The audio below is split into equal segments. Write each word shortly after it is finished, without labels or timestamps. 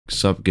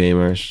Sup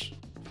gamers,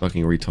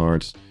 fucking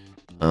retards.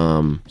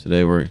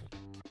 Today we're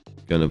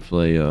gonna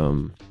play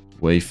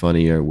way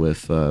funnier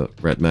with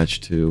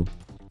Redmatch 2.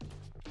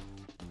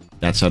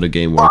 That's how the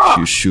game works.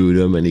 You shoot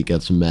him and he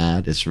gets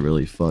mad. It's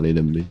really funny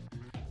to me.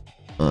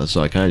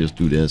 So I kind of just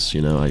do this,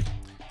 you know.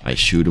 I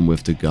shoot him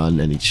with the gun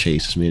and he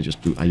chases me. I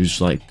just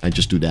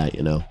do that,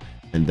 you know.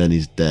 And then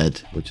he's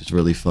dead, which is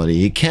really funny.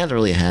 He can't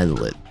really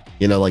handle it,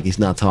 you know. Like he's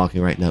not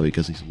talking right now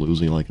because he's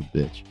losing like a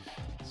bitch.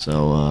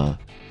 So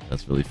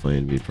that's really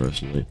funny to me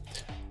personally.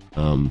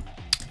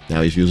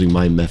 Now he's using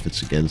my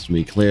methods against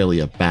me. Clearly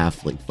a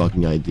baffling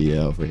fucking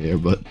idea over here,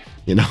 but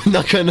you know,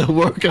 not gonna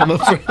work, I'm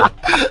afraid.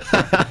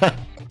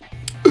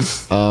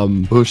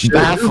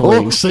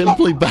 Baffling,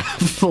 simply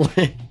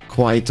baffling.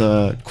 Quite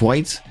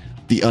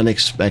the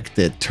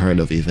unexpected turn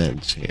of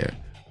events here.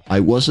 I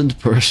wasn't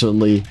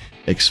personally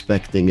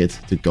expecting it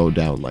to go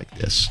down like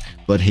this,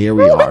 but here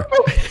we are.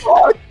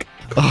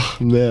 Oh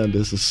man,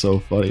 this is so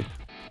funny.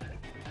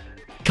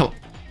 Come on.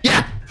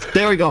 Yeah,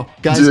 there we go,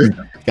 guys. Dude,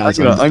 guys,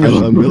 I'm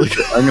gonna lose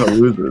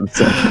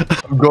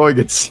it. I'm going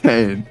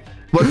insane.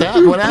 What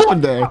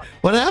happened there?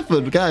 What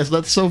happened, guys?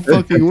 That's so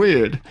fucking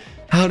weird.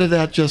 How did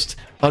that just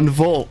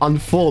unfold? No!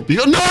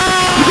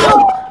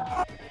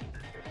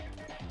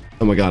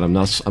 Oh my god, I'm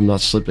not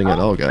slipping at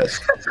all, guys.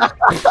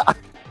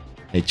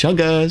 Hey,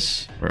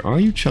 Chungus, where are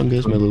you,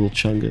 Chungus, my little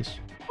Chungus?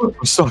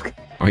 I'm stuck.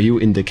 Are you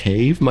in the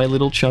cave, my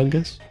little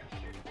Chungus?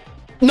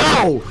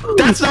 No,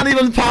 that's not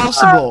even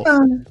possible.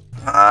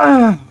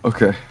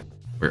 Okay.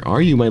 Where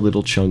are you, my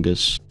little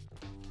Chungus?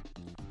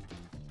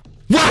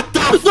 What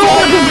the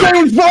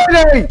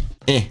fuck?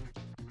 Eh.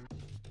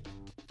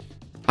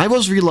 I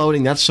was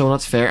reloading. That's so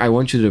not fair. I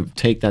want you to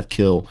take that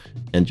kill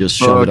and just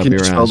shove it up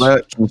your ass. Can you spell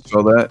that? Can you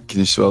spell that? Can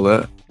you spell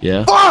that?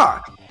 Yeah.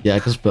 Fuck! Yeah, I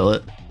can spell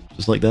it.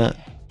 Just like that.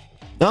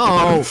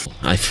 No!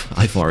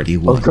 I've already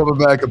won. I'm coming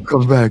back. I'm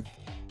coming back.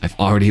 I've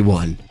already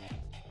won.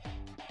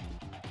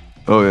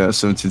 Oh yeah,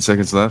 17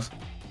 seconds left.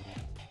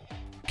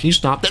 Can you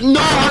stop that? No!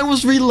 I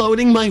was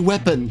reloading my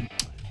weapon!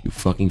 You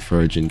fucking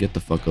virgin. Get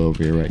the fuck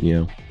over here right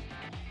now.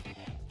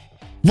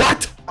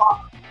 What?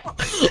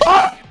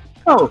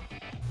 Oh!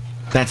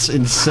 That's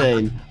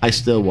insane. I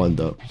still won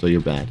though, so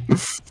you're bad.